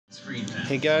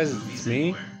Hey guys, it's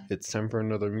me. It's time for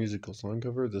another musical song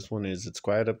cover. This one is It's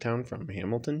Quiet Uptown from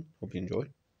Hamilton. Hope you enjoy.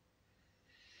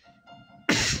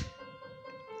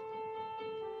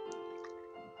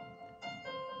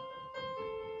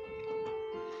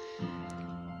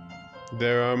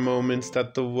 There are moments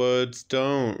that the words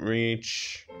don't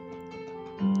reach.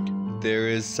 There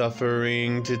is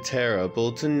suffering too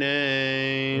terrible to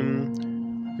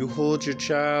name. You hold your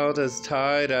child as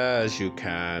tight as you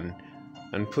can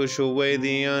and push away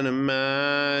the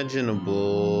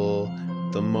unimaginable.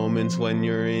 The moments when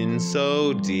you're in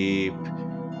so deep,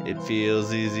 it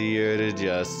feels easier to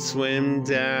just swim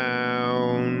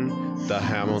down. The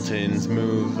Hamiltons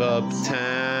move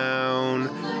uptown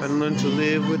and learn to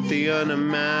live with the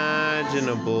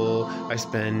unimaginable. I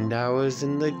spend hours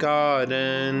in the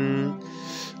garden.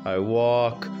 I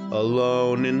walk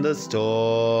alone in the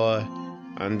store,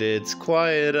 and it's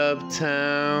quiet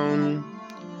uptown.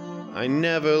 I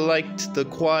never liked the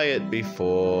quiet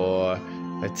before.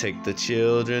 I take the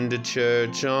children to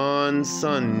church on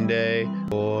Sunday,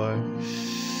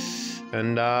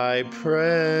 and I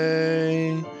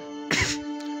pray.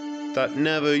 That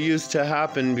never used to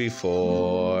happen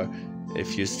before.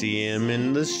 If you see him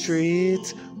in the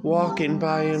street, walking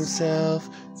by himself,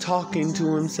 talking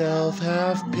to himself,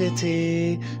 have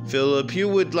pity. Philip, you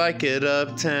would like it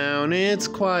uptown. It's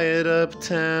quiet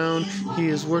uptown. He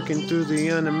is working through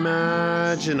the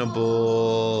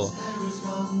unimaginable.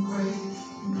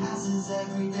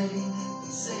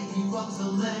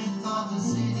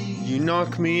 You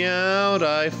knock me out,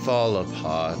 I fall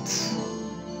apart.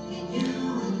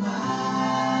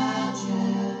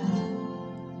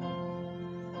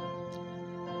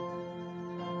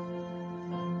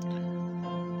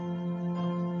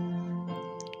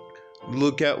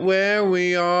 Look at where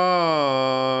we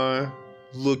are.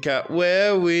 Look at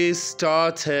where we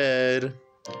started.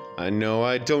 I know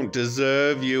I don't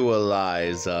deserve you,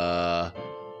 Eliza,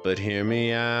 but hear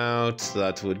me out,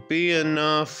 that would be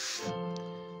enough.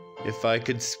 If I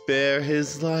could spare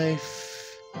his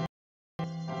life,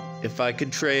 if I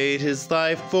could trade his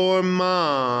life for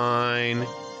mine,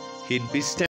 he'd be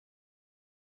standing